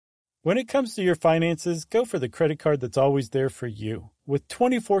When it comes to your finances, go for the credit card that's always there for you. With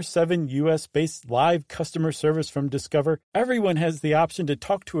 24/7 U.S.-based live customer service from Discover, everyone has the option to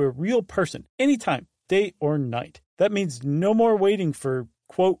talk to a real person anytime, day or night. That means no more waiting for,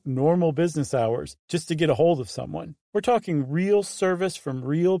 quote, normal business hours just to get a hold of someone. We're talking real service from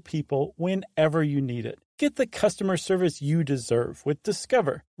real people whenever you need it. Get the customer service you deserve with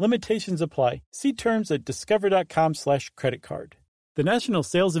Discover. Limitations apply. See terms at discover.com/creditcard. The national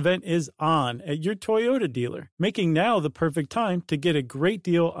sales event is on at your Toyota dealer, making now the perfect time to get a great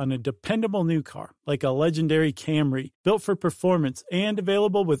deal on a dependable new car, like a legendary Camry, built for performance and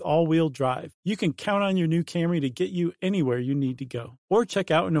available with all-wheel drive. You can count on your new Camry to get you anywhere you need to go. Or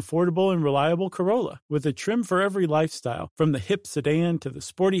check out an affordable and reliable Corolla. With a trim for every lifestyle, from the hip sedan to the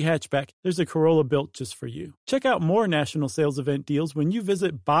sporty hatchback, there's a Corolla built just for you. Check out more national sales event deals when you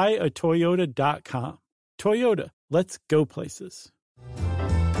visit buyatoyota.com. Toyota, let's go places.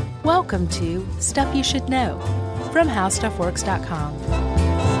 Welcome to Stuff You Should Know from HowStuffWorks.com.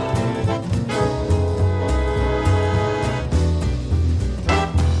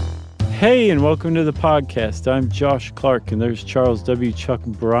 Hey, and welcome to the podcast. I'm Josh Clark, and there's Charles W. Chuck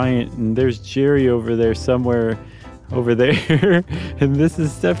Bryant, and there's Jerry over there somewhere over there. And this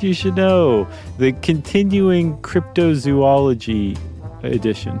is Stuff You Should Know, the continuing cryptozoology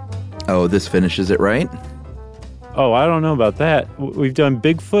edition. Oh, this finishes it, right? Oh, I don't know about that. We've done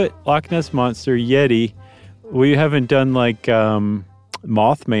Bigfoot, Loch Ness Monster, Yeti. We haven't done like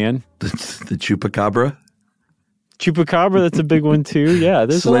Mothman. The Chupacabra? Chupacabra, that's a big one too. Yeah,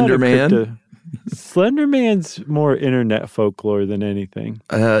 there's Slender a lot of Man. crypto. Slender Man's more internet folklore than anything.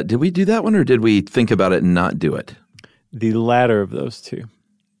 Did we do that one, or did we think about it and not do it? The latter of those two.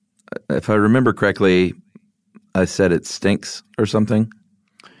 If I remember correctly, I said it stinks or something.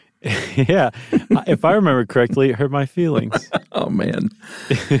 Yeah, if I remember correctly, it hurt my feelings. Oh, man.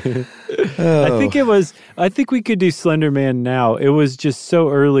 I think we could do Slender Man now. It was just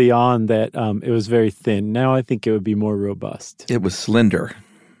so early on that it was very thin. Now I think it would be more robust. It was slender.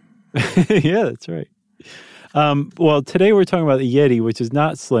 Yeah, that's right. Well, today we're talking about the Yeti, which is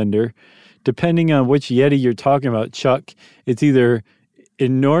not slender. Depending on which Yeti you're talking about, Chuck, it's either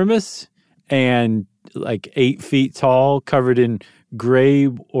enormous and like 8 feet tall, covered in gray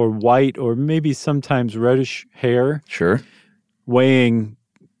or white or maybe sometimes reddish hair. Sure. Weighing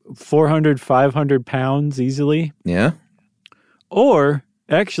 400, 500 pounds easily. Yeah. Or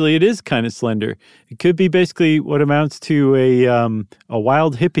actually it is kind of slender. It could be basically what amounts to a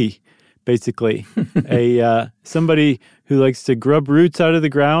wild hippie, basically. Somebody who likes to grub roots out of the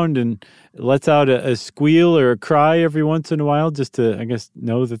ground and lets out a squeal or a cry every once in a while just to, I guess,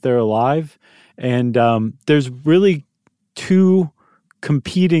 know that they're alive. And there's really two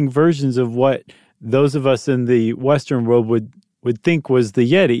competing versions of what those of us in the Western world would think was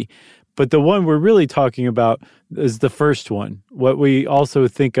the Yeti. But the one we're really talking about is the first one, what we also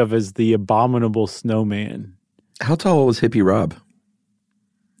think of as the abominable snowman. How tall was Hippie Rob?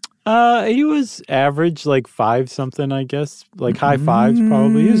 He was average, like 5 something, I guess. Like high 5s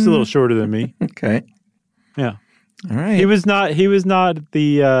probably. He was a little shorter than me. Okay. Yeah. All right. He was not the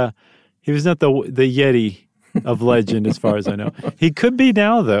Yeti of legend, as far as I know. He could be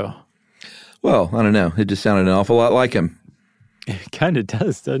now, though. Well, I don't know. It just sounded an awful lot like him. It kind of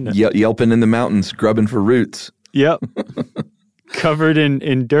does, doesn't it? Yelping in the mountains, grubbing for roots. Yep. Covered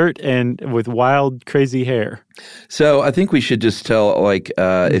in dirt and with wild, crazy hair. So I think we should just tell,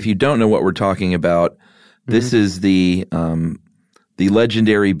 if you don't know what we're talking about, this is the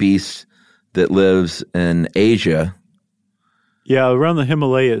legendary beast that lives in Asia. Yeah, around the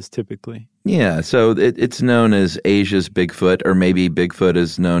Himalayas, typically. Yeah, so it's known as Asia's Bigfoot, or maybe Bigfoot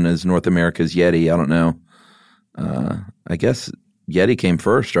is known as North America's Yeti. I don't know. I guess Yeti came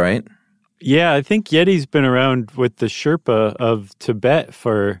first, right? Yeah, I think Yeti's been around with the Sherpa of Tibet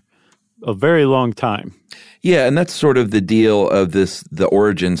for a very long time. Yeah, and that's sort of the deal of this, the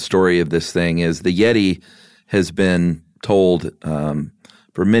origin story of this thing is the Yeti has been told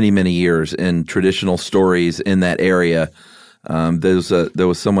for many, many years in traditional stories in that area. There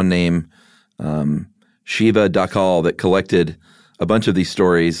was someone named Shiva Dakal that collected a bunch of these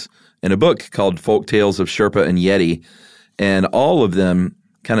stories in a book called Folk Tales of Sherpa and Yeti, and all of them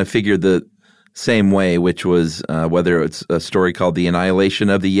kind of figured the same way, which was whether it's a story called The Annihilation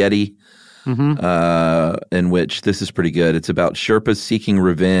of the Yeti, in which this is pretty good. It's about Sherpas seeking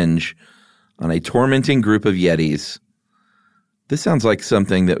revenge on a tormenting group of Yetis. This sounds like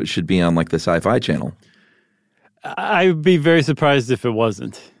something that should be on like the Sci-Fi Channel. I'd be very surprised if it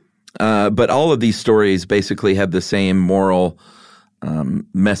wasn't. But all of these stories basically have the same moral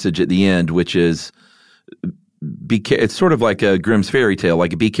message at the end, which is it's sort of like a Grimm's fairy tale,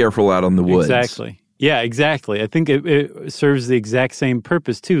 like be careful out on the woods. Exactly. Yeah, exactly. I think it serves the exact same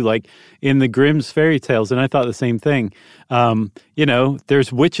purpose too, like in the Grimm's fairy tales. And I thought the same thing.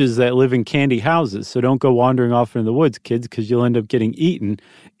 There's witches that live in candy houses, so don't go wandering off into the woods, kids, because you'll end up getting eaten.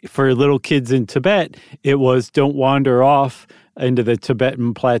 For little kids in Tibet, it was don't wander off into the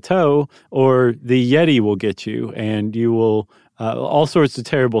Tibetan plateau, or the Yeti will get you, and you will all sorts of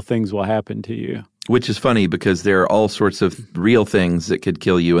terrible things will happen to you. Which is funny because there are all sorts of real things that could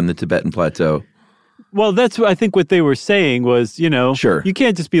kill you in the Tibetan plateau. Well, that's what I think what they were saying was, Sure. You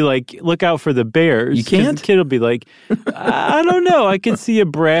can't just be like, look out for the bears. You can't? The kid will be like, I don't know. I could see a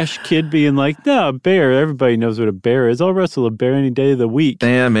brash kid being like, no, a bear. Everybody knows what a bear is. I'll wrestle a bear any day of the week.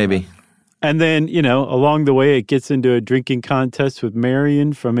 Yeah, maybe. And then, along the way, it gets into a drinking contest with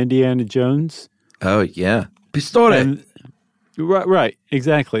Marion from Indiana Jones. Oh, yeah. Pistole. Right,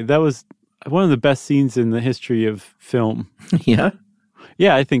 exactly. That was one of the best scenes in the history of film. Yeah?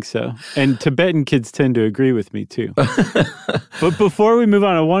 Yeah, I think so. And Tibetan kids tend to agree with me, too. But before we move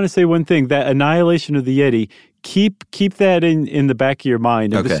on, I want to say one thing. That annihilation of the Yeti, keep that in the back of your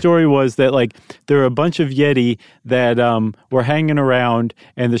mind. And okay. The story was that, there were a bunch of Yeti that were hanging around,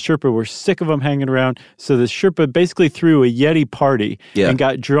 and the Sherpa were sick of them hanging around. So the Sherpa basically threw a Yeti party and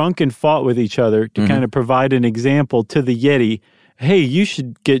got drunk and fought with each other to kind of provide an example to the Yeti. Hey, you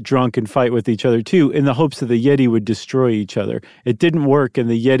should get drunk and fight with each other too, in the hopes that the Yeti would destroy each other. It didn't work, and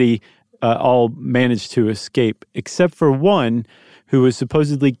the Yeti all managed to escape, except for one who was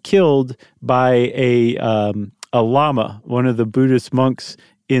supposedly killed by a lama, one of the Buddhist monks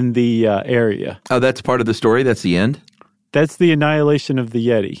in the area. Oh, that's part of the story? That's the end? That's the annihilation of the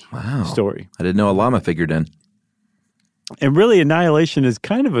Yeti story. I didn't know a llama figured in. And really, annihilation is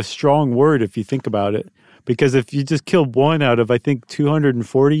kind of a strong word if you think about it. Because if you just killed one out of, I think,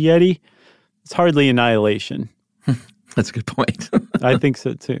 240 Yeti, it's hardly annihilation. That's a good point. I think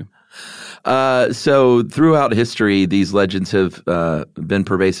so, too. So throughout history, these legends have been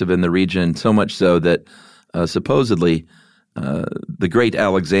pervasive in the region, so much so that supposedly the great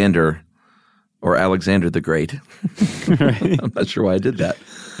Alexander, or Alexander the Great, Right. I'm not sure why I did that.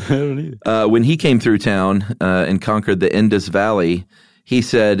 I don't either. When he came through town and conquered the Indus Valley, he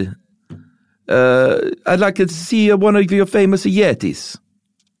said, I'd like to see one of your famous Yetis.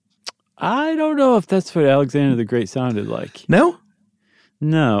 I don't know if that's what Alexander the Great sounded like. No?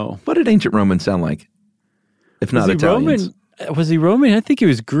 No. What did ancient Romans sound like? If not Italians. Roman? Was he Roman? I think he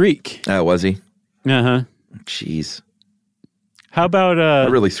was Greek. Oh, was he? Uh-huh. Jeez. How about... I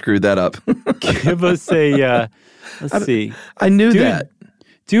really screwed that up. give us a... let's see. I knew that.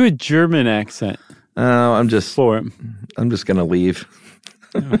 Do a German accent. Oh, I'm just going to leave.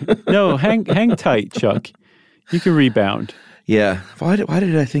 No, hang tight, Chuck. You can rebound. Yeah. Why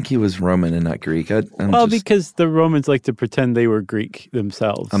did I think he was Roman and not Greek? Because the Romans like to pretend they were Greek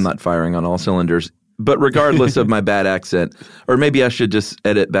themselves. I'm not firing on all cylinders. But regardless of my bad accent, or maybe I should just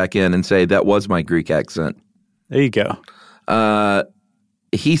edit back in and say that was my Greek accent. There you go.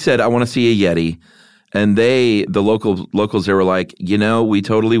 He said, I want to see a Yeti. And the locals, they were like, we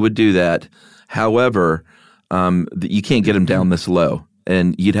totally would do that. However, you can't get him down this low.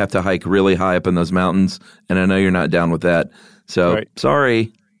 And you'd have to hike really high up in those mountains. And I know you're not down with that. So,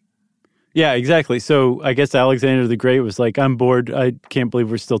 Sorry. Yeah, exactly. So I guess Alexander the Great was like, I'm bored. I can't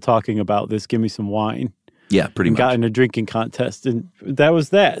believe we're still talking about this. Give me some wine. Yeah, pretty much. Got in a drinking contest. And that was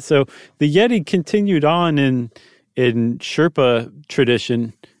that. So the Yeti continued on in Sherpa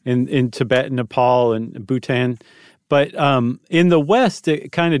tradition in Tibet, Nepal, and Bhutan. But in the West,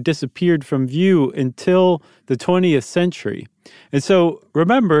 it kind of disappeared from view until the 20th century. And so,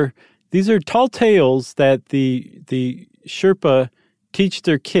 remember, these are tall tales that the Sherpa teach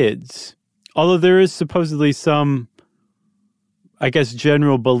their kids. Although there is supposedly some, I guess,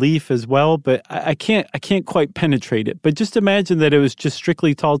 general belief as well, but I can't quite penetrate it. But just imagine that it was just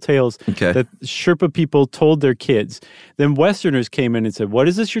strictly tall tales that Sherpa people told their kids. Then Westerners came in and said, "What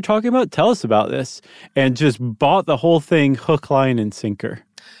is this you're talking about? Tell us about this," and just bought the whole thing hook, line, and sinker.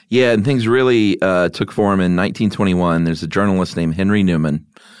 Yeah, and things really took form in 1921. There's a journalist named Henry Newman.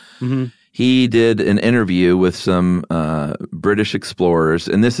 Mm-hmm. He did an interview with some British explorers,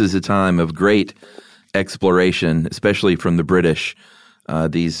 and this is a time of great exploration, especially from the British.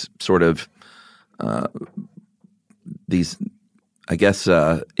 These sort of I guess,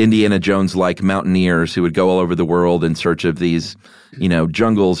 Indiana Jones-like mountaineers who would go all over the world in search of these,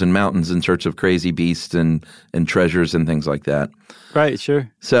 jungles and mountains in search of crazy beasts and treasures and things like that. Right,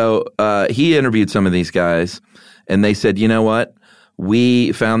 sure. So he interviewed some of these guys, and they said, you know what?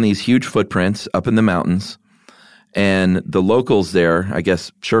 We found these huge footprints up in the mountains, and the locals there, I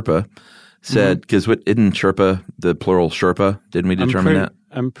guess Sherpa, said, because isn't Sherpa the plural Sherpa? Didn't we determine that?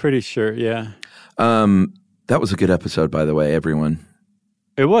 I'm pretty sure, yeah. That was a good episode, by the way, everyone.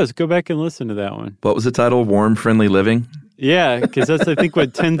 It was. Go back and listen to that one. What was the title? Warm, Friendly Living? Yeah, because that's, I think,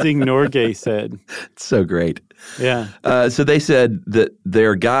 what Tenzing Norgay said. It's so great. Yeah. So they said that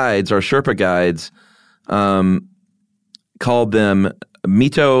their guides, our Sherpa guides, called them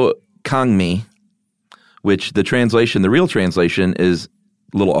Mito Kangmi, which the real translation is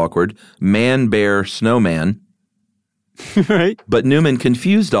a little awkward, man, bear, snowman. Right. But Newman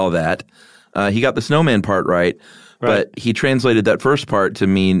confused all that. He got the snowman part right, but he translated that first part to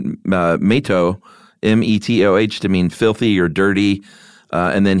mean Meto, M-E-T-O-H, to mean filthy or dirty,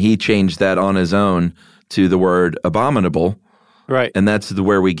 and then he changed that on his own to the word abominable. Right. And that's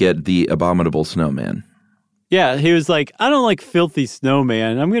where we get the abominable snowman. Yeah, he was like, I don't like filthy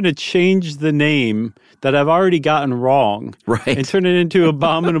snowman. I'm going to change the name that I've already gotten wrong and turn it into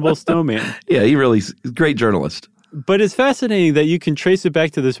abominable snowman. Yeah, he's a great journalist. But it's fascinating that you can trace it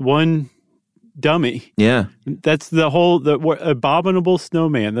back to this one dummy. Yeah. That's the abominable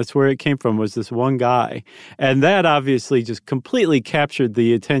snowman. That's where it came from, was this one guy. And that obviously just completely captured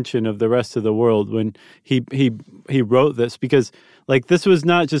the attention of the rest of the world when he wrote this, because like this was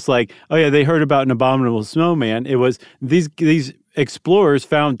not just like, oh yeah, they heard about an abominable snowman. It was these explorers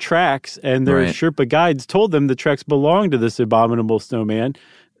found tracks, and their Sherpa guides told them the tracks belonged to this abominable snowman.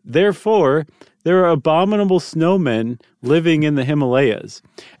 Therefore, there are abominable snowmen living in the Himalayas.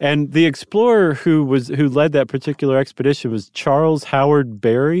 And the explorer who led that particular expedition was Charles Howard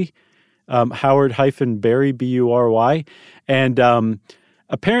Berry, Howard-Berry, B-U-R-Y. And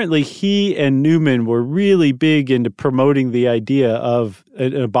apparently he and Newman were really big into promoting the idea of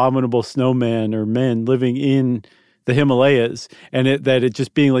an abominable snowman or men living in the Himalayas, and that it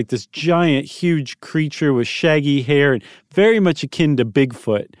just being like this giant, huge creature with shaggy hair and very much akin to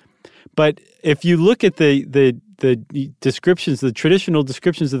Bigfoot. But if you look at the descriptions, the traditional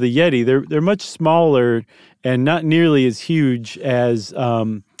descriptions of the Yeti, they're much smaller and not nearly as huge as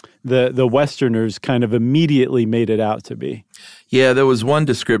the Westerners kind of immediately made it out to be. Yeah, there was one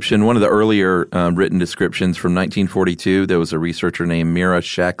description, one of the earlier written descriptions from 1942. There was a researcher named Mira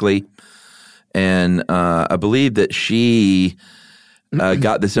Shackley, and I believe that she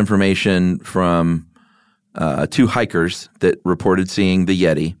got this information from two hikers that reported seeing the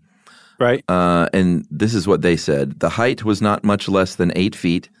Yeti. Right. And this is what they said. The height was not much less than 8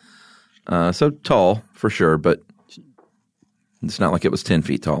 feet. So tall, for sure, but it's not like it was 10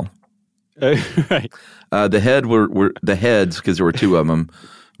 feet tall. Right. The heads, because there were two of them,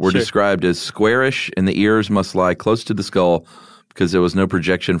 were described as squarish, and the ears must lie close to the skull because there was no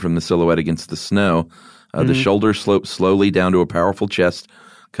projection from the silhouette against the snow. The shoulders sloped slowly down to a powerful chest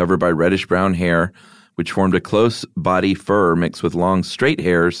covered by reddish-brown hair, which formed a close body fur mixed with long straight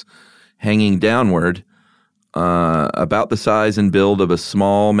hairs hanging downward, about the size and build of a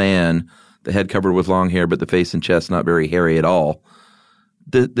small man, the head covered with long hair, but the face and chest not very hairy at all.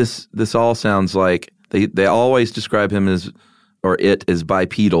 This all sounds like they always describe him as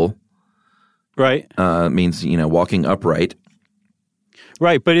bipedal. Right. Means, walking upright.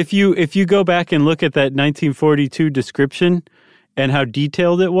 Right, but if you go back and look at that 1942 description and how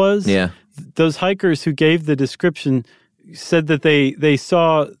detailed it was, those hikers who gave the description said that they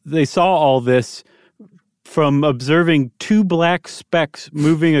saw all this from observing two black specks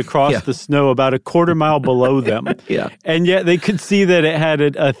moving across the snow about a quarter mile below them. And yet they could see that it had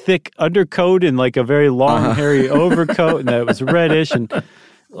a thick undercoat and like a very long, hairy overcoat, and that it was reddish. And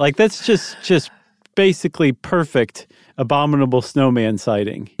like that's just basically perfect abominable snowman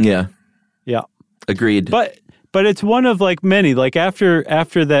sighting. Yeah. Agreed. But it's one of like many. Like after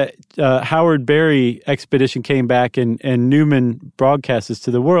that Howard Berry expedition came back and Newman broadcast this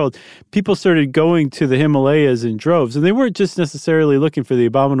to the world, people started going to the Himalayas in droves. And they weren't just necessarily looking for the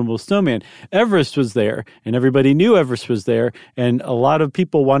abominable snowman. Everest was there, and everybody knew Everest was there. And a lot of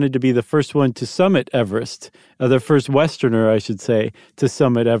people wanted to be the first one to summit Everest, the first Westerner, I should say, to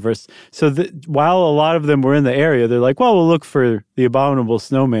summit Everest. So while a lot of them were in the area, they're like, well, we'll look for the abominable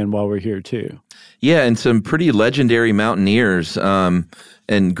snowman while we're here too. Yeah, and some pretty legendary mountaineers.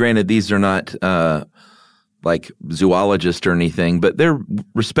 And granted, these are not like zoologists or anything, but they're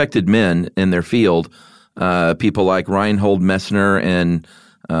respected men in their field. People like Reinhold Messner and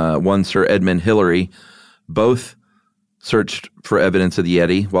one Sir Edmund Hillary both searched for evidence of the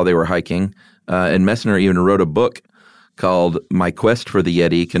Yeti while they were hiking. And Messner even wrote a book called My Quest for the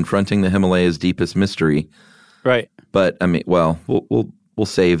Yeti, Confronting the Himalayas' Deepest Mystery. Right. But, I mean, well, we'll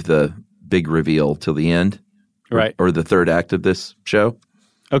save the big reveal till the end. Right. Or the third act of this show.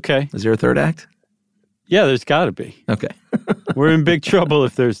 Okay. Is there a third act? Yeah, there's got to be. Okay. We're in big trouble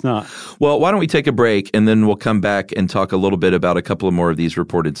if there's not. Well, why don't we take a break, and then we'll come back and talk a little bit about a couple of more of these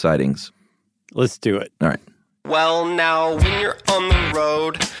reported sightings. Let's do it. All right. Well, now, when you're on the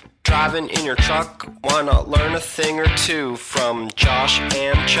road, driving in your truck, why not learn a thing or two from Josh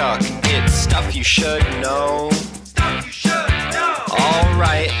and Chuck? It's stuff you should know. Stuff you should know. All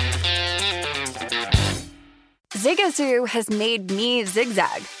right. Zigazoo has made me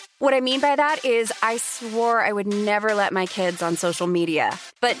zigzag. What I mean by that is I swore I would never let my kids on social media,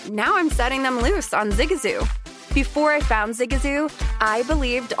 but now I'm setting them loose on Zigazoo. Before I found Zigazoo, I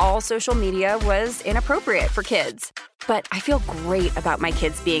believed all social media was inappropriate for kids. But I feel great about my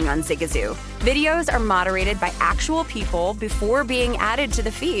kids being on Zigazoo. Videos are moderated by actual people before being added to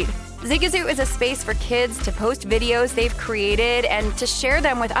the feed. Zigazoo is a space for kids to post videos they've created and to share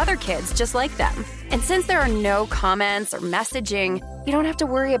them with other kids just like them. And since there are no comments or messaging, you don't have to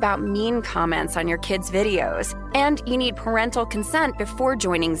worry about mean comments on your kids' videos. And you need parental consent before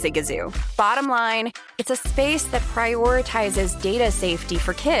joining Zigazoo. Bottom line, it's a space that prioritizes data safety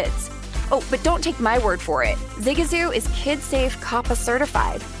for kids. Oh, but don't take my word for it. Zigazoo is KidSafe COPPA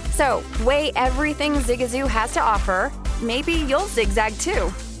certified. So, weigh everything Zigazoo has to offer. Maybe you'll zigzag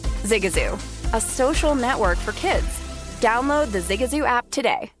too. Zigazoo, a social network for kids. Download the Zigazoo app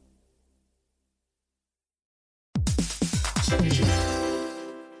today.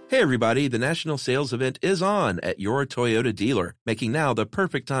 Hey everybody, the national sales event is on at your Toyota dealer, making now the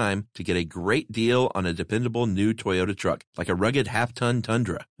perfect time to get a great deal on a dependable new Toyota truck, like a rugged half-ton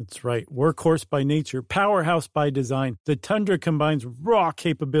Tundra. That's right. Workhorse by nature, powerhouse by design. The Tundra combines raw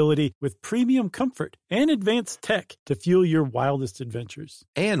capability with premium comfort and advanced tech to fuel your wildest adventures.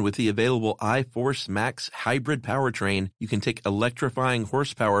 And with the available iForce Max hybrid powertrain, you can take electrifying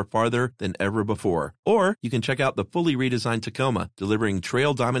horsepower farther than ever before. Or you can check out the fully redesigned Tacoma, delivering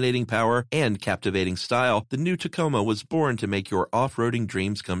trail-dominating power and captivating style. The new Tacoma was born to make your off-roading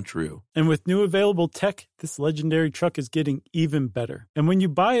dreams come true. And with new available tech, this legendary truck is getting even better. And when you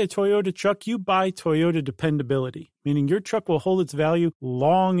buy a Toyota truck, you buy Toyota dependability, meaning your truck will hold its value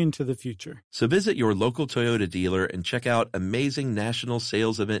long into the future. So visit your local Toyota dealer and check out amazing national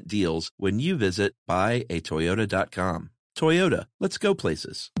sales event deals when you visit buyatoyota.com. Toyota, let's go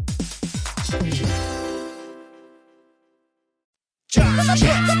places.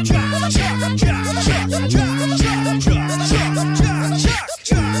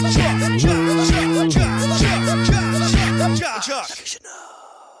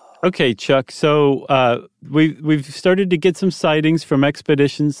 Okay, Chuck. So we've started to get some sightings from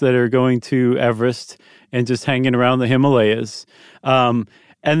expeditions that are going to Everest and just hanging around the Himalayas. And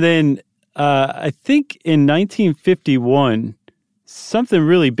then I think in 1951, something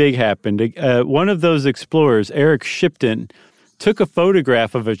really big happened. One of those explorers, Eric Shipton, took a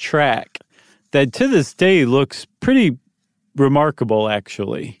photograph of a track that to this day looks pretty remarkable,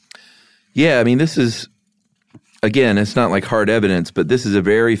 actually. Yeah, I mean, this is, again, it's not like hard evidence, but this is a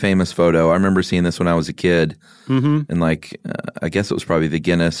very famous photo. I remember seeing this when I was a kid. Mm-hmm. And I guess it was probably the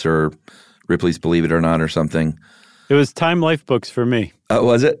Guinness or Ripley's Believe It or Not or something. It was Time Life Books for me.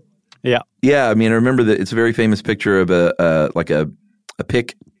 Was it? Yeah. Yeah, I mean, I remember that it's a very famous picture of a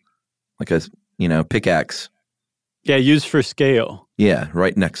pick, like a, pickaxe. Yeah, used for scale. Yeah,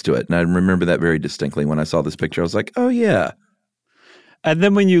 right next to it. And I remember that very distinctly when I saw this picture. I was like, oh, yeah. And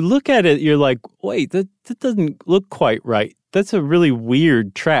then when you look at it, you're like, wait, that doesn't look quite right. That's a really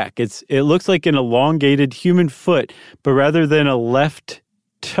weird track. It looks like an elongated human foot, but rather than a left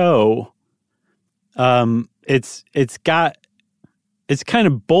toe, it's kind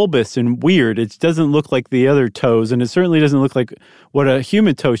of bulbous and weird. It doesn't look like the other toes, and it certainly doesn't look like what a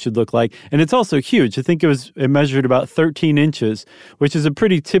human toe should look like. And it's also huge. I think it measured about 13 inches, which is a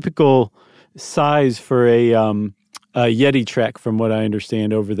pretty typical size for a Yeti track, from what I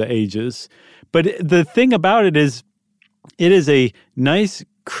understand, over the ages. But the thing about it is a nice,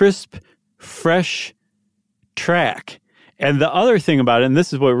 crisp, fresh track. And the other thing about it, and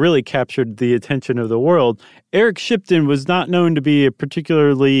this is what really captured the attention of the world, Eric Shipton was not known to be a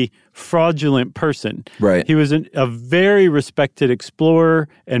particularly fraudulent person. Right. He was a very respected explorer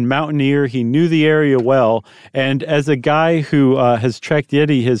and mountaineer. He knew the area well. And as a guy who has tracked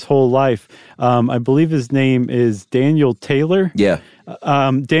Yeti his whole life, I believe his name is Daniel Taylor. Yeah.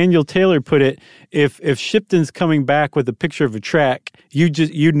 Daniel Taylor put it, if Shipton's coming back with a picture of a track,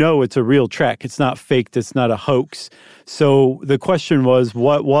 you know it's a real track. It's not faked. It's not a hoax. So the question was,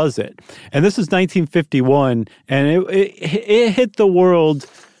 what was it? And this was 1951, and it hit the world.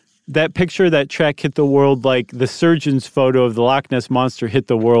 That picture, that track hit the world like the surgeon's photo of the Loch Ness Monster hit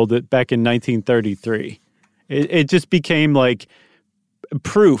the world back in 1933. It just became like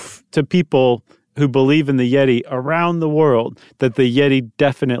proof to people who believe in the Yeti around the world that the Yeti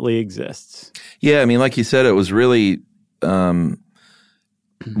definitely exists. Yeah, I mean, like you said, it was really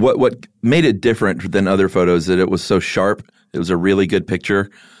what made it different than other photos, that it was so sharp. It was a really good picture.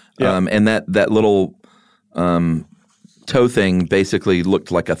 Yeah. And that little toe thing basically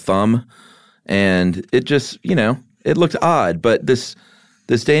looked like a thumb. And it just, it looked odd. But this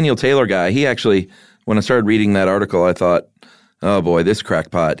Daniel Taylor guy, he actually, when I started reading that article, I thought, oh boy, this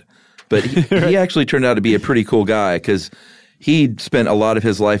crackpot. But he actually turned out to be a pretty cool guy, because he spent a lot of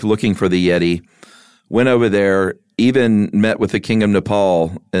his life looking for the Yeti, went over there, even met with the King of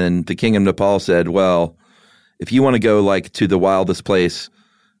Nepal, and the King of Nepal said, well, if you want to go like to the wildest place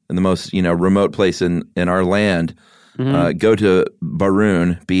and the most, remote place in our land, go to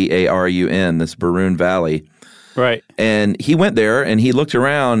Barun, Barun, this Barun Valley. Right. And he went there and he looked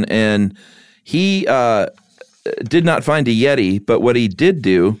around, and he did not find a Yeti, but what he did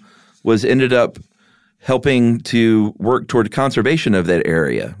do was ended up helping to work toward conservation of that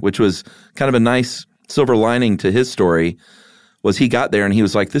area, which was kind of a nice silver lining to his story. Was he got there and he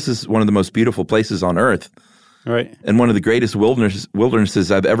was like, this is one of the most beautiful places on earth. Right. And one of the greatest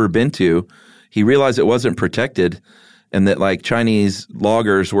wildernesses I've ever been to. He realized it wasn't protected, and that like Chinese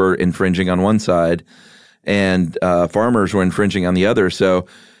loggers were infringing on one side and farmers were infringing on the other. So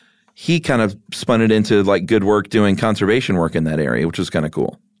he kind of spun it into like good work doing conservation work in that area, which was kind of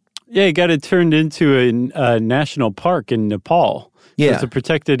cool. Yeah, he got it turned into a national park in Nepal. Yeah. It's a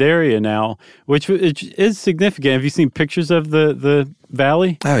protected area now, which is significant. Have you seen pictures of the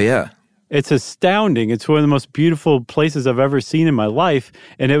valley? Oh, yeah. It's astounding. It's one of the most beautiful places I've ever seen in my life.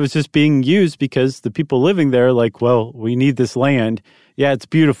 And it was just being used because the people living there are like, well, we need this land. Yeah, it's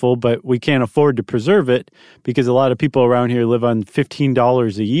beautiful, but we can't afford to preserve it because a lot of people around here live on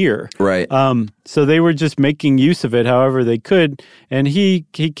 $15 a year. Right. So they were just making use of it however they could. And he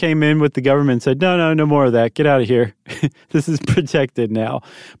came in with the government and said, no more of that. Get out of here. This is protected now.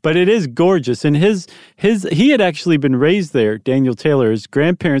 But it is gorgeous. And he had actually been raised there, Daniel Taylor. His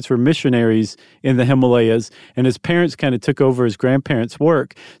grandparents were missionaries in the Himalayas, and his parents kind of took over his grandparents'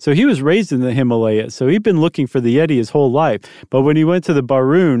 work. So he was raised in the Himalayas. So he'd been looking for the Yeti his whole life. But when he went to the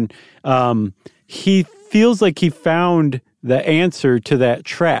Barun, he feels like he found the answer to that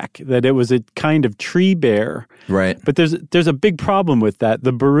track, that it was a kind of tree bear. Right. But there's a big problem with that.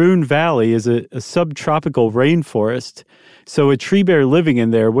 The Barun Valley is a subtropical rainforest, so a tree bear living in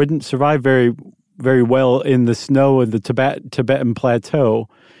there wouldn't survive very, very well in the snow of the Tibetan Plateau,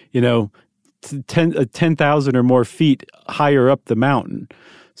 10,000 or more feet higher up the mountain.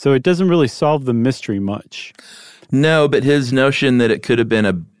 So it doesn't really solve the mystery much. No, but his notion that it could have been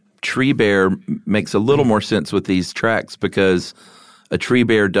a tree bear makes a little more sense with these tracks, because a tree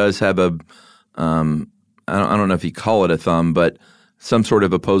bear does have I don't know if you call it a thumb, but some sort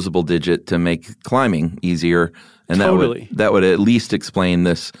of opposable digit to make climbing easier. And totally. that would at least explain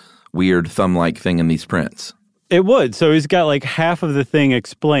this weird thumb-like thing in these prints. It would. So he's got like half of the thing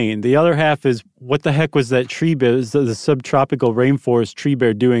explained. The other half is, what the heck was that tree bear, the subtropical rainforest tree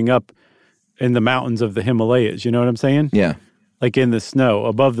bear doing up in the mountains of the Himalayas? You know what I'm saying? Yeah. Like in the snow,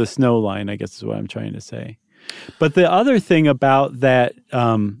 above the snow line, I guess is what I'm trying to say. But the other thing about that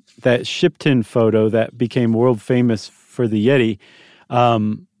Shipton photo that became world famous for the Yeti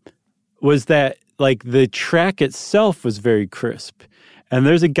was that like the track itself was very crisp. And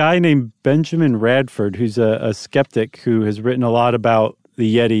there's a guy named Benjamin Radford who's a skeptic who has written a lot about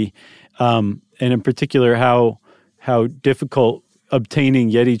the Yeti, and in particular how difficult obtaining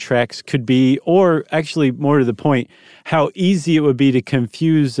Yeti tracks could be, or actually more to the point, how easy it would be to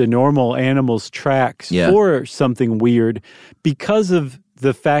confuse a normal animal's tracks for something weird, because of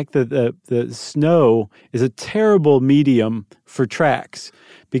the fact that the snow is a terrible medium for tracks.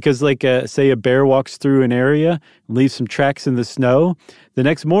 Because like say a bear walks through an area and leaves some tracks in the snow, the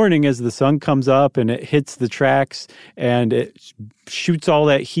next morning as the sun comes up and it hits the tracks and it shoots all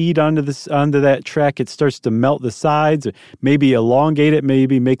that heat onto that track, it starts to melt the sides, maybe elongate it,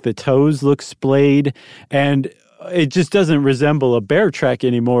 maybe make the toes look splayed, and it just doesn't resemble a bear track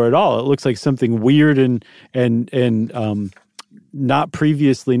anymore at all. It looks like something weird and not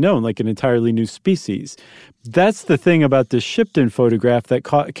previously known, like an entirely new species. That's the thing about the Shipton photograph that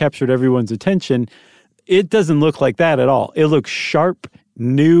captured everyone's attention. It doesn't look like that at all. It looks sharp,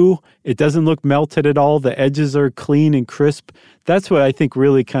 new. It doesn't look melted at all. The edges are clean and crisp. That's what I think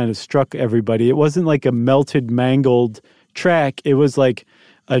really kind of struck everybody. It wasn't like a melted, mangled track. It was like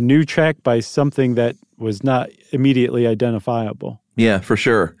a new track by something that was not immediately identifiable. Yeah, for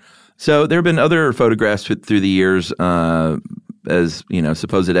sure. So there have been other photographs through the years as,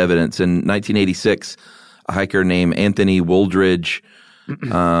 supposed evidence. In 1986, a hiker named Anthony Wooldridge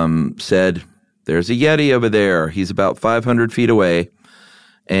said there's a Yeti over there. He's about 500 feet away.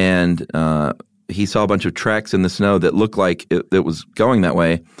 And he saw a bunch of tracks in the snow that looked like it was going that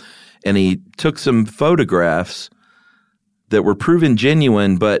way. And he took some photographs that were proven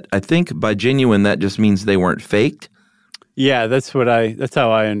genuine, but I think by genuine, that just means they weren't faked. Yeah, that's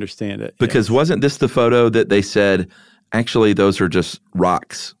how I understand it. Because wasn't this the photo that they said, actually, those are just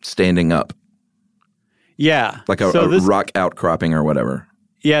rocks standing up? Yeah. Like a rock outcropping or whatever.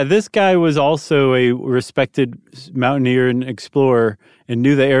 Yeah, this guy was also a respected mountaineer and explorer and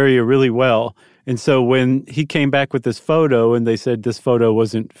knew the area really well. And so when he came back with this photo and they said this photo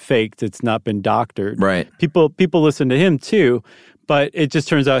wasn't faked, it's not been doctored. Right. People listened to him too, but it just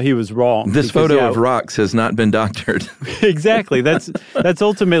turns out he was wrong. This photo of rocks has not been doctored. Exactly. That's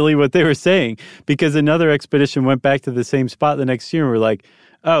ultimately what they were saying, because another expedition went back to the same spot the next year and were like,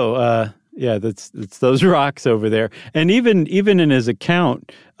 yeah, it's those rocks over there. And even in his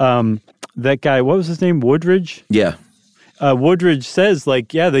account, that guy, what was his name? Woodridge? Yeah. Woodridge says,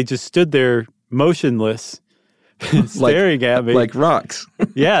 they just stood there motionless, staring at me. Like rocks.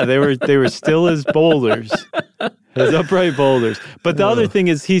 Yeah, they were still as boulders, as upright boulders. But the other thing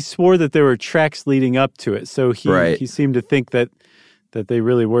is he swore that there were tracks leading up to it. So he seemed to think that they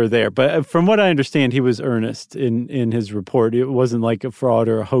really were there. But from what I understand, he was earnest in his report. It wasn't like a fraud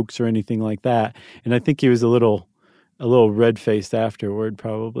or a hoax or anything like that. And I think he was a little red-faced afterward,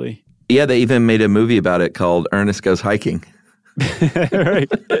 probably. Yeah, they even made a movie about it called Ernest Goes Hiking. Right.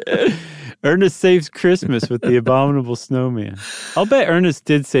 Ernest Saves Christmas with the Abominable Snowman. I'll bet Ernest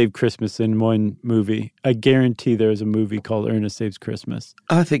did save Christmas in one movie. I guarantee there was a movie called Ernest Saves Christmas.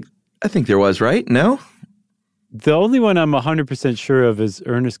 I think there was, right? No? The only one I'm 100% sure of is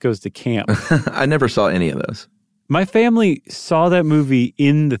Ernest Goes to Camp. I never saw any of those. My family saw that movie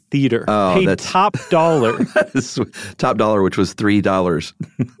in the theater. Paid top dollar. Top dollar, which was $3.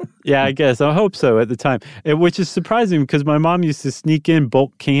 Yeah, I guess. I hope so at the time. Which is surprising because my mom used to sneak in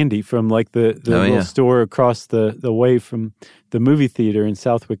bulk candy from the little store across the way from the movie theater in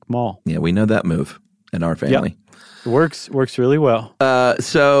Southwick Mall. Yeah, we know that move in our family. Yep. Works really well.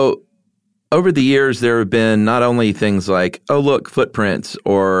 So over the years, there have been not only things like, oh, look, footprints,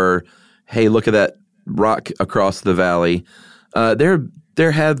 or, hey, look at that rock across the valley.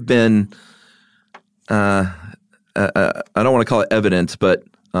 There have been, I don't want to call it evidence, but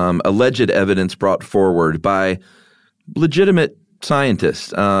alleged evidence brought forward by legitimate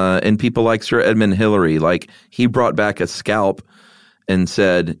scientists and people like Sir Edmund Hillary. Like, he brought back a scalp and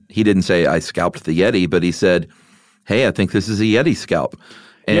said, he didn't say, I scalped the Yeti, but he said, hey, I think this is a Yeti scalp.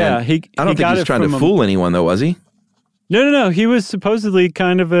 And I don't think he was trying to fool anyone, though, was he? No. He was supposedly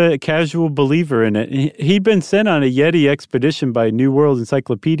kind of a casual believer in it. He'd been sent on a Yeti expedition by New World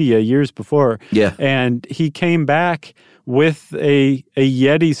Encyclopedia years before. Yeah. And he came back with a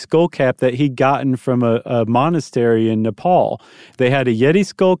Yeti skull cap that he'd gotten from a monastery in Nepal. They had a Yeti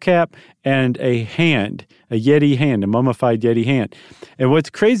skull cap and a Yeti hand, a mummified Yeti hand. And what's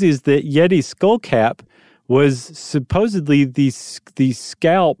crazy is that Yeti skull cap was supposedly the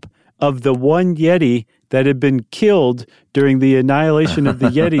scalp of the one Yeti that had been killed during the annihilation of the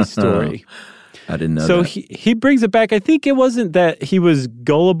Yeti story. I didn't know so that. So he brings it back. I think it wasn't that he was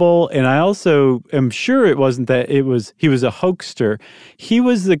gullible, and I also am sure it wasn't that he was a hoaxster. He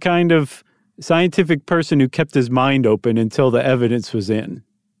was the kind of scientific person who kept his mind open until the evidence was in.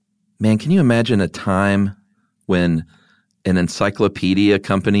 Man, can you imagine a time when an encyclopedia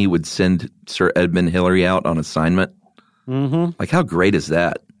company would send Sir Edmund Hillary out on assignment? Mm-hmm. Like, how great is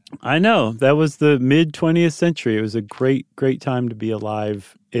that? I know. That was the mid-20th century. It was a great, great time to be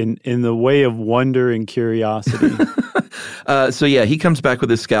alive in the way of wonder and curiosity. So, yeah, he comes back with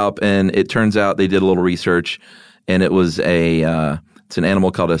his scalp, and it turns out they did a little research, and it was it's an animal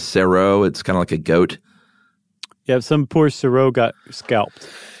called a serow. It's kind of like a goat. Yeah, some poor serow got scalped.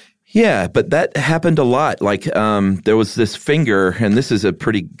 Yeah, but that happened a lot. Like, there was this finger, and this is a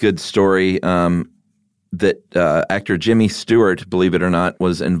pretty good story, that actor Jimmy Stewart, believe it or not,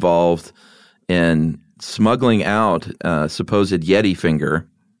 was involved in smuggling out supposed Yeti finger.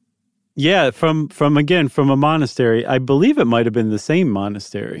 Yeah, from a monastery. I believe it might have been the same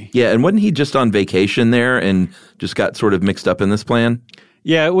monastery. Yeah, and wasn't he just on vacation there and just got sort of mixed up in this plan?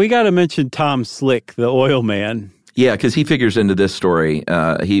 Yeah, we got to mention Tom Slick, the oil man. Yeah, because he figures into this story.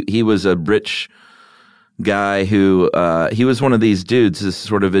 He was a rich guy who he was one of these dudes, this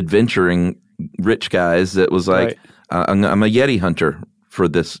sort of adventuring rich guys that was like, right. I'm a Yeti hunter for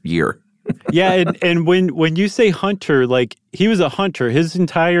this year. Yeah, and when you say hunter, like, he was a hunter. His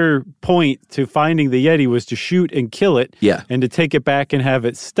entire point to finding the Yeti was to shoot and kill it, and to take it back and have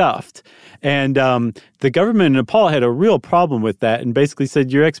it stuffed. And the government in Nepal had a real problem with that and basically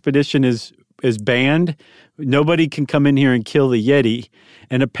said, your expedition is banned. Nobody can come in here and kill the Yeti.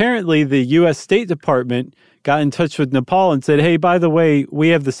 And apparently the U.S. State Department got in touch with Nepal and said, hey, by the way, we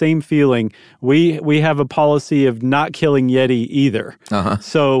have the same feeling. We have a policy of not killing Yeti either. Uh-huh.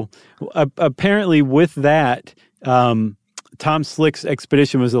 So apparently with that, Tom Slick's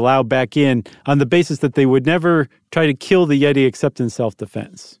expedition was allowed back in on the basis that they would never try to kill the Yeti except in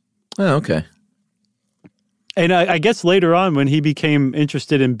self-defense. Oh, okay. And I guess later on when he became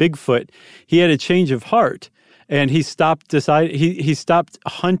interested in Bigfoot, he had a change of heart. And he stopped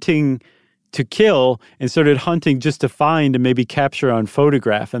hunting to kill and started hunting just to find and maybe capture on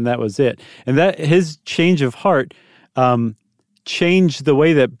photograph, and that was it. And that his change of heart changed the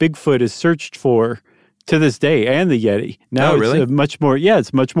way that Bigfoot is searched for to this day, and the Yeti. Now really? It's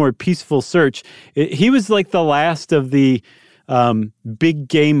a much more peaceful search. He was like the last of the big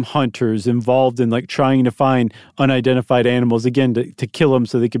game hunters involved in like trying to find unidentified animals, again, to kill them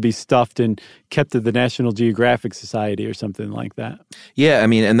so they could be stuffed and kept at the National Geographic Society or something like that. Yeah, I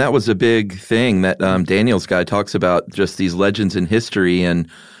mean, and that was a big thing that Daniel's guy talks about, just these legends in history and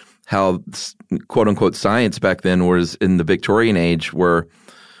how quote-unquote science back then was in the Victorian age were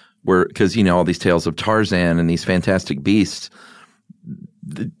because, all these tales of Tarzan and these fantastic beasts,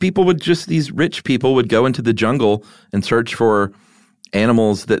 these rich people would go into the jungle and search for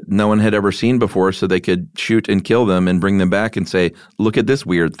animals that no one had ever seen before so they could shoot and kill them and bring them back and say, look at this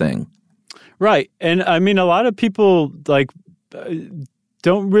weird thing. Right. And I mean, a lot of people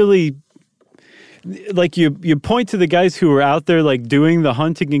don't really you point to the guys who were out there like doing the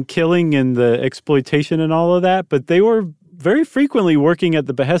hunting and killing and the exploitation and all of that, but they were very frequently working at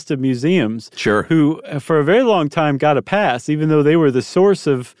the behest of museums, sure, who for a very long time got a pass, even though they were the source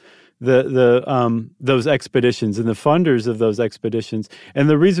of those expeditions and the funders of those expeditions. And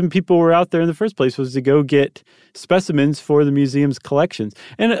the reason people were out there in the first place was to go get specimens for the museum's collections,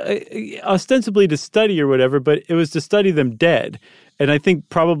 and ostensibly to study or whatever, but it was to study them dead. And I think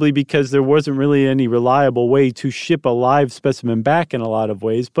probably because there wasn't really any reliable way to ship a live specimen back in a lot of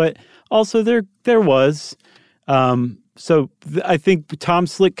ways, but also there was. So I think Tom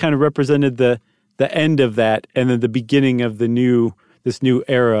Slick kind of represented the end of that, and then the beginning of this new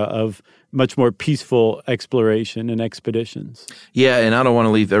era of much more peaceful exploration and expeditions. Yeah, and I don't want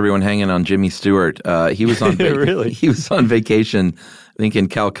to leave everyone hanging on Jimmy Stewart. He was on really? He was on vacation, I think in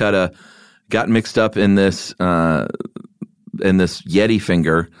Calcutta, got mixed up in this Yeti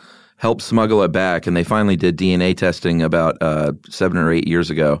finger, helped smuggle it back, and they finally did DNA testing about 7 or 8 years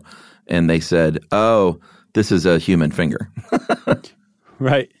ago, and they said, "Oh, this is a human finger."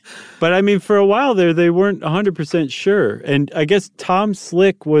 Right. But I mean, for a while there, they weren't 100% sure. And I guess Tom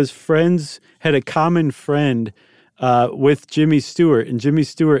Slick had a common friend with Jimmy Stewart, and Jimmy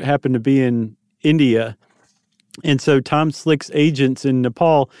Stewart happened to be in India. And so Tom Slick's agents in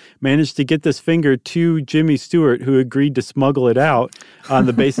Nepal managed to get this finger to Jimmy Stewart, who agreed to smuggle it out on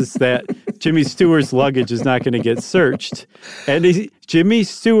the basis that Jimmy Stewart's luggage is not going to get searched. And Jimmy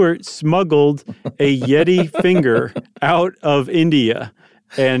Stewart smuggled a Yeti finger out of India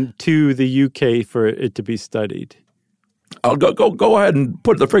and to the UK for it to be studied. I'll go ahead and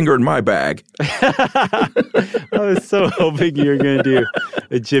put the finger in my bag. I was so hoping you were going to do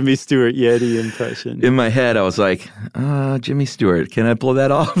a Jimmy Stewart Yeti impression. In my head, I was like, Jimmy Stewart, can I pull that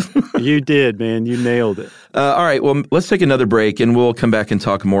off? You did, man. You nailed it. All right. Well, let's take another break, and we'll come back and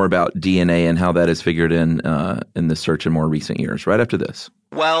talk more about DNA and how that has figured in the search in more recent years, right after this.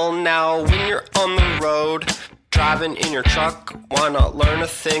 Well, now, when you're on the road, driving in your truck, why not learn a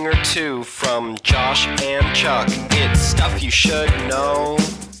thing or two from Josh and Chuck? It's stuff you should know.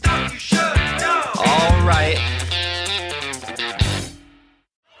 Stuff you should know. All right.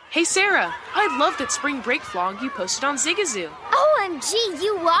 Hey, Sarah, I love that spring break vlog you posted on Zigazoo. OMG,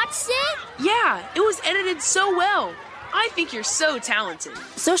 you watched it? Yeah, it was edited so well. I think you're so talented.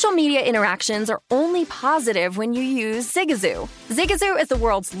 Social media interactions are only positive when you use Zigazoo. Zigazoo is the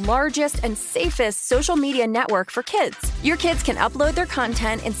world's largest and safest social media network for kids. Your kids can upload their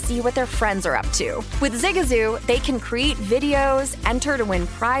content and see what their friends are up to. With Zigazoo, they can create videos, enter to win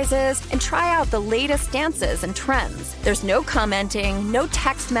prizes, and try out the latest dances and trends. There's no commenting, no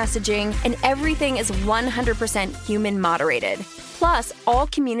text messaging, and everything is 100% human moderated. Plus, all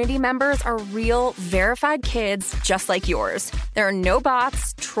community members are real, verified kids just like yours. There are no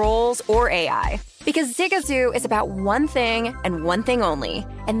bots, trolls, or AI. Because Zigazoo is about one thing and one thing only,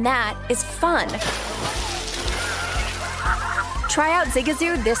 and that is fun. Try out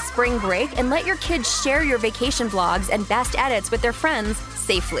Zigazoo this spring break and let your kids share your vacation vlogs and best edits with their friends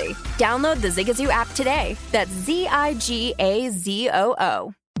safely. Download the Zigazoo app today. That's Zigazoo.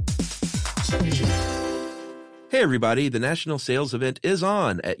 Hey everybody, the national sales event is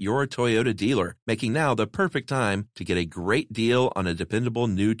on at your Toyota dealer, making now the perfect time to get a great deal on a dependable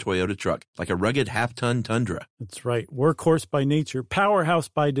new Toyota truck, like a rugged half-ton Tundra. That's right. Workhorse by nature, powerhouse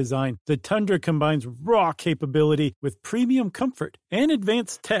by design. The Tundra combines raw capability with premium comfort and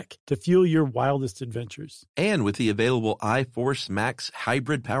advanced tech to fuel your wildest adventures. And with the available iForce Max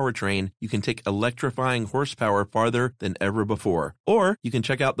hybrid powertrain, you can take electrifying horsepower farther than ever before. Or you can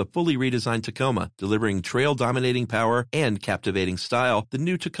check out the fully redesigned Tacoma, delivering trail-dominating power and captivating style. The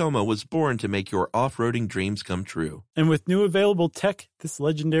new Tacoma was born to make your off-roading dreams come true. And with new available tech, this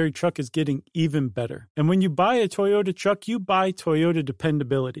legendary truck is getting even better. And when you buy a Toyota truck, you buy Toyota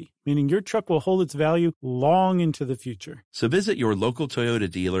dependability, meaning your truck will hold its value long into the future. So visit your local Toyota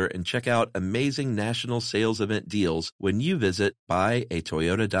dealer and check out amazing national sales event deals when you visit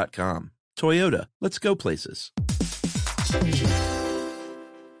buyatoyota.com. Toyota, let's go places.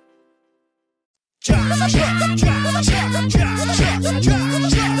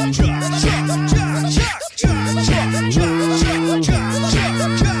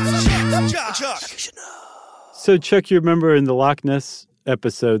 So, Chuck, you remember in the Loch Ness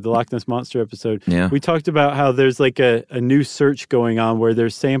episode, the Loch Ness Monster episode, we talked about how there's like a new search going on where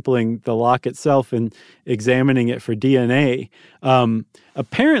they're sampling the loch itself and examining it for DNA.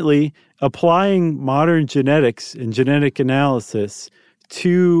 Apparently, applying modern genetics and genetic analysis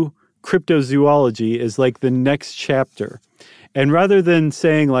to cryptozoology is like the next chapter. And rather than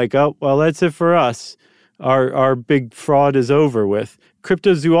saying like, oh, well, that's it for us, our big fraud is over with,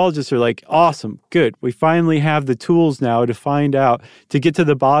 cryptozoologists are like, awesome, good. We finally have the tools now to find out, to get to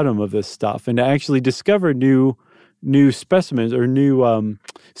the bottom of this stuff and to actually discover new specimens or new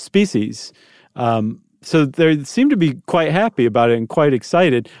species. So they seem to be quite happy about it and quite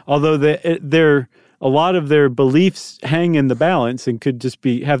excited, although a lot of their beliefs hang in the balance and could just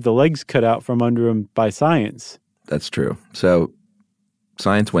have the legs cut out from under them by science. That's true. So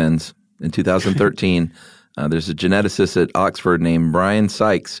science wins. In 2013, there's a geneticist at Oxford named Brian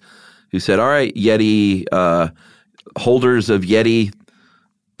Sykes who said, all right, Yeti holders of Yeti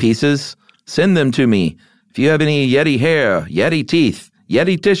pieces, send them to me. If you have any Yeti hair, Yeti teeth,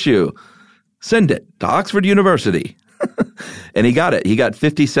 Yeti tissue, send it to Oxford University. And he got it. He got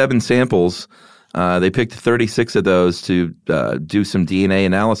 57 samples. They picked 36 of those to do some DNA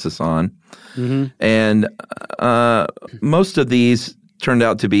analysis on. Mm-hmm. And most of these turned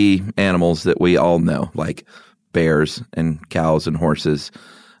out to be animals that we all know, like bears and cows and horses.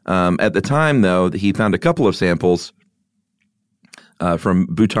 At the time, though, he found a couple of samples from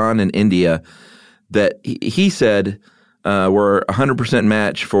Bhutan and India that he said were 100%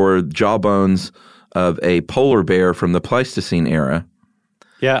 match for jawbones of a polar bear from the Pleistocene era.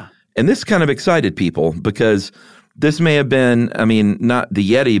 Yeah. And this kind of excited people because this may have been, I mean, not the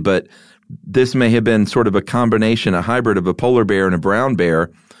Yeti, but this may have been sort of a combination, a hybrid of a polar bear and a brown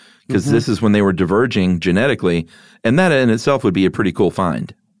bear, because this is when they were diverging genetically. And that in itself would be a pretty cool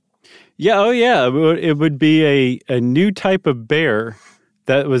find. Yeah, oh yeah. It would be a new type of bear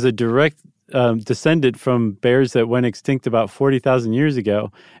that was a direct descendant from bears that went extinct about 40,000 years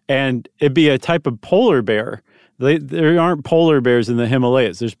ago. And it'd be a type of polar bear. There aren't polar bears in the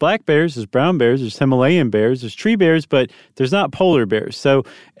Himalayas. There's black bears, there's brown bears, there's Himalayan bears, there's tree bears, but there's not polar bears. So,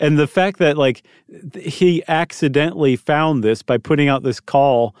 and the fact that like he accidentally found this by putting out this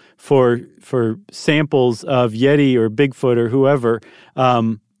call for samples of Yeti or Bigfoot or whoever,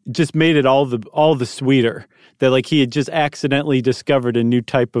 just made it all the sweeter. That like he had just accidentally discovered a new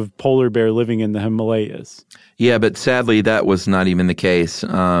type of polar bear living in the Himalayas. Yeah, but sadly that was not even the case.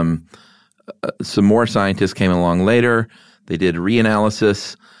 Some more scientists came along later. They did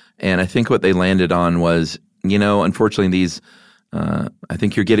reanalysis, and I think what they landed on was, unfortunately these, I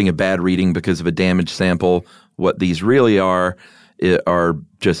think you're getting a bad reading because of a damaged sample. What these really are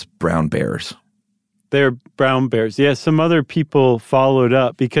just brown bears. They're brown bears. Yeah, some other people followed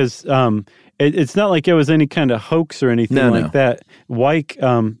up because it's not like it was any kind of hoax or anything that. Wyke,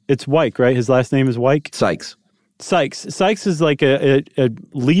 it's Wyke, right? His last name is Wyke? Sykes. Sykes is like a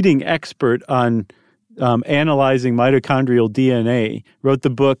leading expert on analyzing mitochondrial DNA, wrote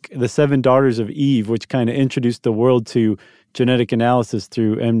the book The Seven Daughters of Eve, which kind of introduced the world to genetic analysis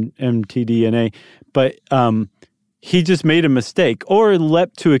through mtDNA. But he just made a mistake or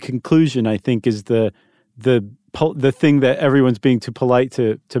leapt to a conclusion, I think, is the thing that everyone's being too polite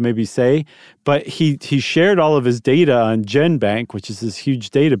to maybe say. But he shared all of his data on GenBank, which is this huge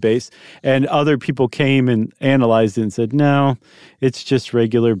database, and other people came and analyzed it and said, no, it's just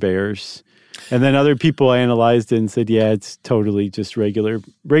regular bears. And then other people analyzed it and said, yeah, it's totally just regular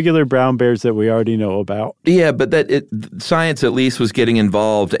brown bears that we already know about. Yeah, but science at least was getting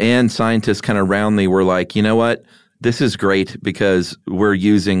involved, and scientists kind of roundly were like, you know what? This is great because we're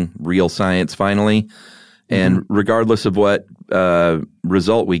using real science finally. And regardless of what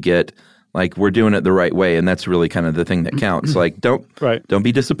result we get, like, we're doing it the right way. And that's really kind of the thing that counts. Like, don't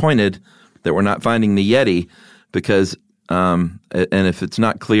be disappointed that we're not finding the Yeti, because and if it's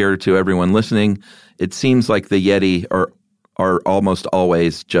not clear to everyone listening, it seems like the Yeti are almost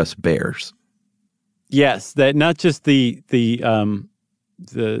always just bears. Yes, that not just the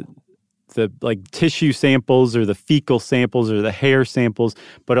like tissue samples or the fecal samples or the hair samples,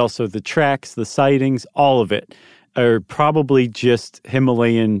 but also the tracks, the sightings, all of it are probably just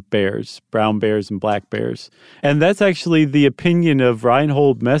Himalayan bears, brown bears and black bears. And that's actually the opinion of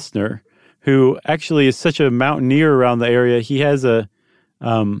Reinhold Messner, who actually is such a mountaineer around the area. He has a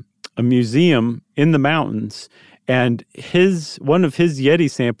museum in the mountains, and one of his Yeti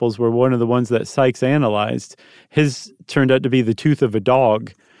samples were one of the ones that Sykes analyzed. His turned out to be the tooth of a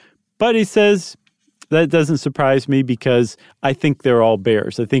dog. But he says, that doesn't surprise me because I think they're all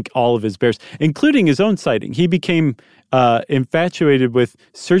bears. I think all of his bears, including his own sighting. He became infatuated with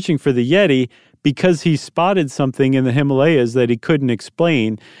searching for the Yeti because he spotted something in the Himalayas that he couldn't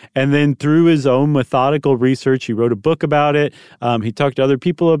explain. And then through his own methodical research, he wrote a book about it. He talked to other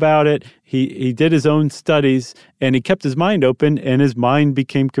people about it. He did his own studies, and he kept his mind open, and his mind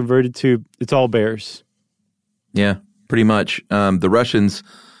became converted to, it's all bears. Yeah, pretty much. The Russians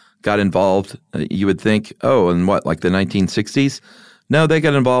got involved, you would think, in like the 1960s? No, they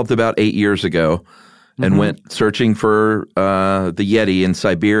got involved about 8 years ago and went searching for the Yeti in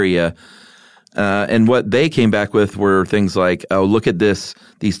Siberia. And what they came back with were things like, oh, look at this.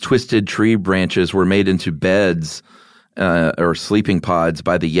 These twisted tree branches were made into beds or sleeping pods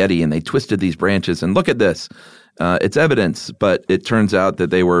by the Yeti, and they twisted these branches. And look at this. It's evidence, but it turns out that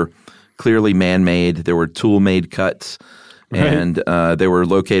they were clearly man-made. There were tool-made cuts. Right. And they were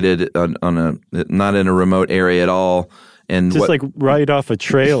located not in a remote area at all. And just like right off a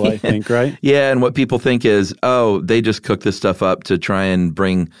trail, I think, right? Yeah, and what people think is, they just cooked this stuff up to try and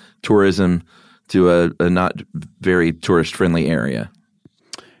bring tourism to a not very tourist-friendly area.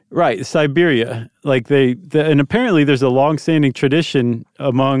 Right, Siberia. And apparently there's a long-standing tradition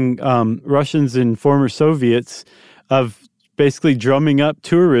among Russians and former Soviets of basically drumming up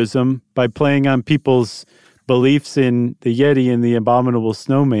tourism by playing on people's beliefs in the Yeti and the abominable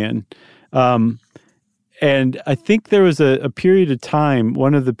snowman. And I think there was a period of time,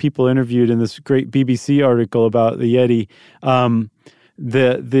 one of the people interviewed in this great BBC article about the Yeti,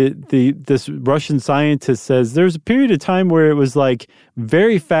 this Russian scientist says there's a period of time where it was like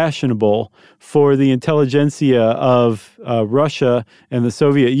very fashionable for the intelligentsia of Russia and the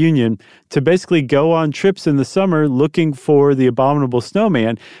Soviet Union to basically go on trips in the summer looking for the abominable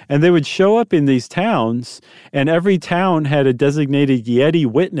snowman. And they would show up in these towns, and every town had a designated Yeti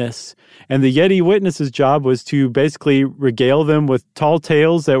witness. And the Yeti witness's job was to basically regale them with tall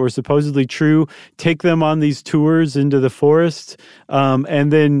tales that were supposedly true, take them on these tours into the forest,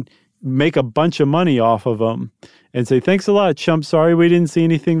 and then make a bunch of money off of them and say, thanks a lot, chump. Sorry we didn't see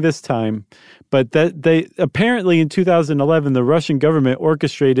anything this time. But that they apparently in 2011, the Russian government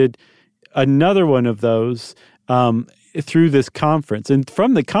orchestrated another one of those through this conference. And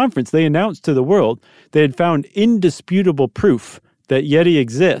from the conference, they announced to the world they had found indisputable proof that Yeti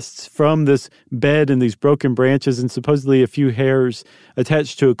exists from this bed and these broken branches and supposedly a few hairs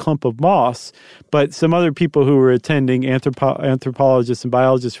attached to a clump of moss. But some other people who were attending, anthropologists and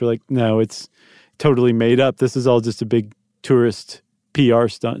biologists, were like, no, it's totally made up. This is all just a big tourist PR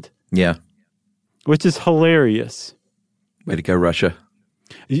stunt. Yeah. Which is hilarious. Way to go, Russia.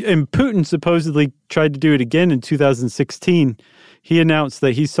 And Putin supposedly tried to do it again in 2016. He announced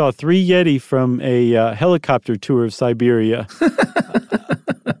that he saw 3 Yeti from a helicopter tour of Siberia.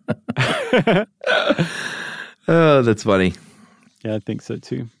 Oh, that's funny. Yeah, I think so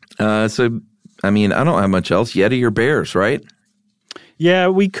too. So, I mean, I don't have much else. Yeti or bears, right? Yeah,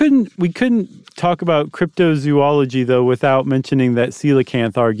 we couldn't talk about cryptozoology though without mentioning that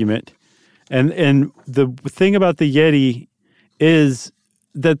coelacanth argument. And the thing about the Yeti is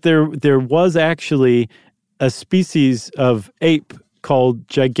that there was actually a species of ape called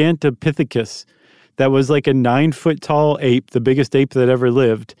Gigantopithecus that was like a 9-foot tall ape, the biggest ape that ever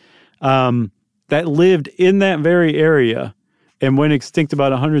lived, that lived in that very area and went extinct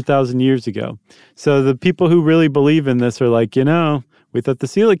about 100,000 years ago. So the people who really believe in this are like, We thought the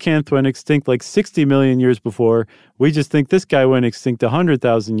coelacanth went extinct like 60 million years before. We just think this guy went extinct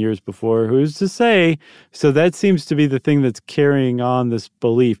 100,000 years before. Who's to say? So that seems to be the thing that's carrying on this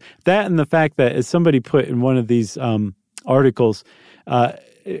belief. That and the fact that, as somebody put in one of these articles,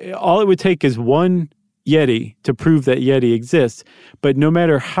 all it would take is one Yeti to prove that Yeti exists. But no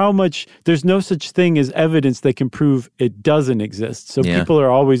matter how much, there's no such thing as evidence that can prove it doesn't exist. So people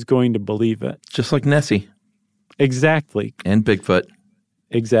are always going to believe it. Just like Nessie. Exactly. And Bigfoot.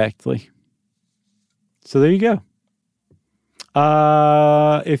 Exactly. So there you go.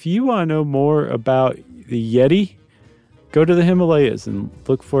 If you want to know more about the Yeti, go to the Himalayas and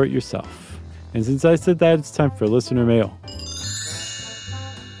look for it yourself. And since I said that, it's time for listener mail.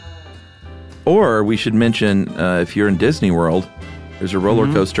 Or we should mention, if you're in Disney World, there's a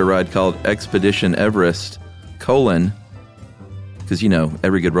roller coaster ride called Expedition Everest, because,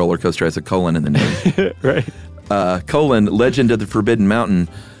 every good roller coaster has a colon in the name. Right. Legend of the Forbidden Mountain.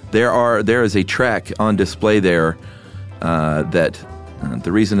 There is a track on display there that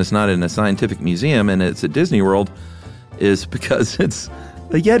the reason it's not in a scientific museum and it's at Disney World is because it's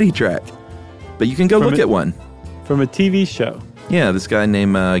a Yeti track. But you can go look at one. From a TV show. Yeah, this guy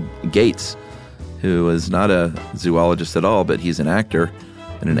named Gates, who is not a zoologist at all, but he's an actor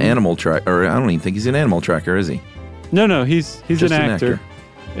and an animal tracker. Or I don't even think he's an animal tracker, is he? No, he's an actor.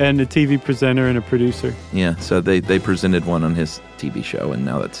 And a TV presenter and a producer. Yeah, so they presented one on his TV show, and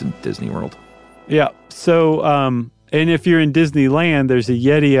now that's in Disney World. Yeah, so, and if you're in Disneyland, there's a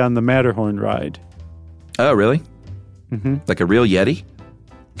Yeti on the Matterhorn ride. Oh, really? Mm-hmm. Like a real Yeti?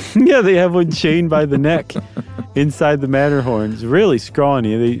 Yeah, they have one chained by the neck inside the Matterhorn. It's really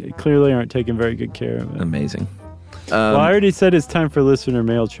scrawny. They clearly aren't taking very good care of it. Amazing. Well, I already said it's time for listener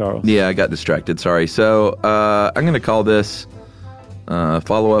mail, Charles. Yeah, I got distracted. Sorry. So I'm going to call this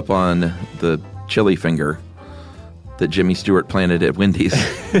follow up on the chili finger that Jimmy Stewart planted at Wendy's.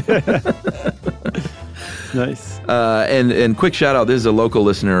 Nice. And quick shout out. This is a local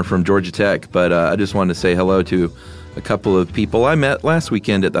listener from Georgia Tech, but I just wanted to say hello to a couple of people I met last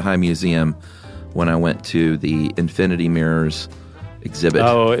weekend at the High Museum when I went to the Infinity Mirrors exhibit.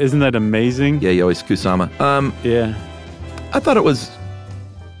 Oh, isn't that amazing? Yeah, Yois Kusama. Yeah. I thought it was...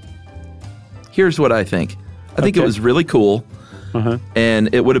 Here's what I think. I think it was really cool,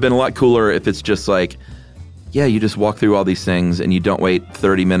 and it would have been a lot cooler if it's just like, yeah, you just walk through all these things and you don't wait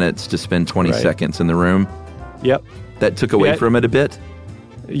 30 minutes to spend 20 seconds in the room. Yep. That took away from it a bit.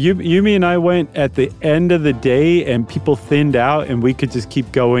 Yumi and I went at the end of the day, and people thinned out, and we could just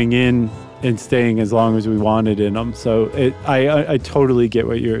keep going in and staying as long as we wanted in them. So I totally get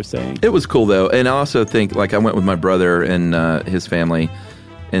what you're saying. It was cool, though. And I also think, like, I went with my brother and his family,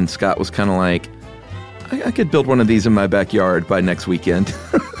 and Scott was kind of like, I could build one of these in my backyard by next weekend.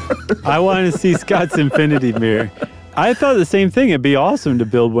 I want to see Scott's Infinity Mirror. I thought the same thing. It'd be awesome to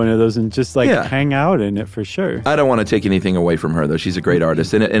build one of those and just hang out in it for sure. I don't want to take anything away from her, though. She's a great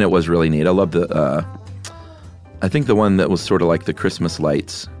artist, and it was really neat. I love the, I think the one that was sort of like the Christmas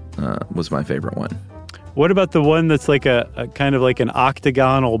lights was my favorite one. What about the one that's like a kind of like an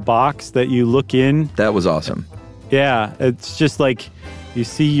octagonal box that you look in? That was awesome. Yeah, it's just like you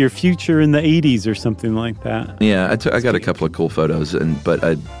see your future in the 80s or something like that. Yeah, I got a couple of cool photos, but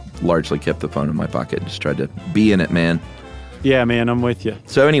I largely kept the phone in my pocket. Just tried to be in it, man. Yeah, man, I'm with you.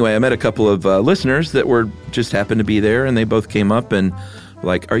 So anyway, I met a couple of listeners that just happened to be there, and they both came up and were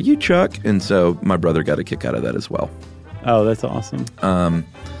like, "Are you Chuck?" And so my brother got a kick out of that as well. Oh, that's awesome.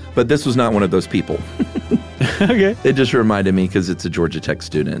 But this was not one of those people. Okay. It just reminded me because it's a Georgia Tech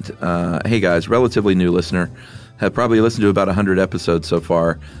student. Hey guys, relatively new listener. Have probably listened to about 100 episodes so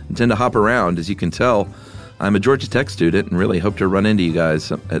far. And tend to hop around, as you can tell. I'm a Georgia Tech student and really hope to run into you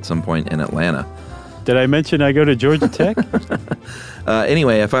guys at some point in Atlanta. Did I mention I go to Georgia Tech?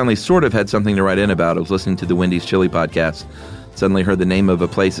 Anyway, I finally sort of had something to write in about. I was listening to the Wendy's Chili podcast. Suddenly heard the name of a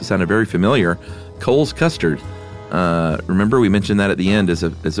place that sounded very familiar, Cole's Custard. Remember we mentioned that at the end as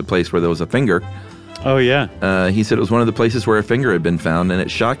a place where there was a finger. Oh, yeah. He said it was one of the places where a finger had been found, and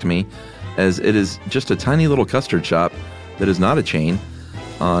it shocked me, as it is just a tiny little custard shop that is not a chain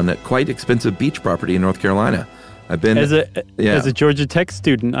on quite expensive beach property in North Carolina. I've been as a Georgia Tech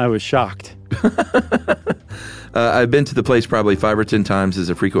student, I was shocked. I've been to the place probably 5 or 10 times as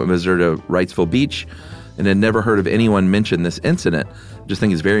a frequent visitor to Wrightsville Beach, and had never heard of anyone mention this incident. I just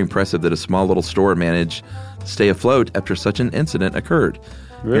think it's very impressive that a small little store managed to stay afloat after such an incident occurred.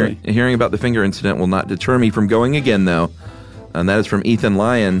 Really? Hearing about the finger incident will not deter me from going again, though. And that is from Ethan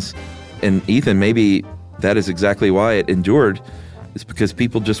Lyons. And Ethan, maybe that is exactly why it endured. It's because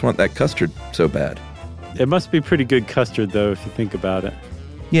people just want that custard so bad. It must be pretty good custard, though, if you think about it.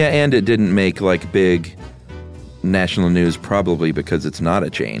 Yeah, and it didn't make like big national news probably because it's not a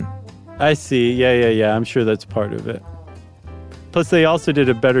chain. I see. Yeah. I'm sure that's part of it. Plus, they also did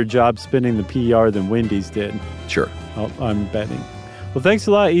a better job spinning the PR than Wendy's did. Sure. I'm betting. Well, thanks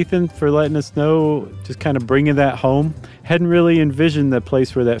a lot, Ethan, for letting us know, just kind of bringing that home. Hadn't really envisioned the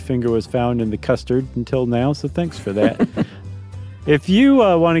place where that finger was found in the custard until now, so thanks for that. If you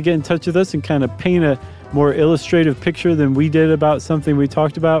want to get in touch with us and kind of paint a more illustrative picture than we did about something we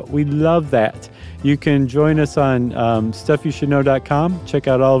talked about, we love that. You can join us on StuffYouShouldKnow.com. Check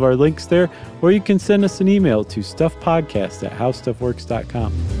out all of our links there. Or you can send us an email to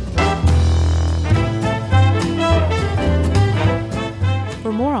stuffpodcast@howstuffworks.com.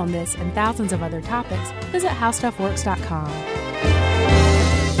 For more on this and thousands of other topics, visit howstuffworks.com.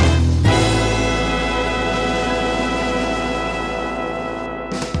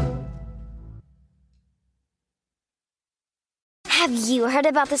 Have you heard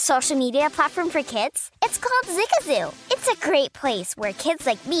about the social media platform for kids? It's called Zigazoo. It's a great place where kids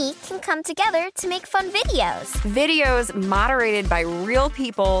like me can come together to make fun videos. Videos moderated by real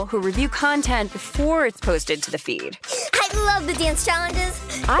people who review content before it's posted to the feed. I love the dance challenges.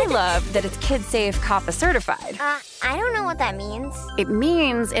 I love that it's kid-safe, COPPA certified. I don't know what that means. It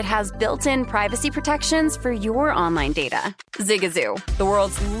means it has built-in privacy protections for your online data. Zigazoo, the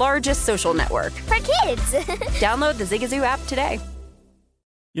world's largest social network. For kids. Download the Zigazoo app today.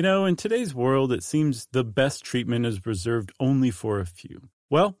 You know, in today's world, it seems the best treatment is reserved only for a few.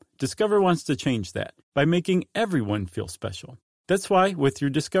 Well, Discover wants to change that by making everyone feel special. That's why, with your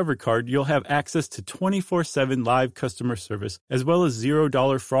Discover card, you'll have access to 24/7 live customer service as well as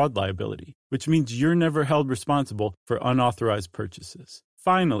 $0 fraud liability, which means you're never held responsible for unauthorized purchases.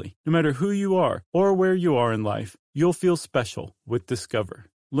 Finally, no matter who you are or where you are in life, you'll feel special with Discover.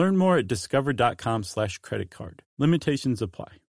 Learn more at discover.com/creditcard. Limitations apply.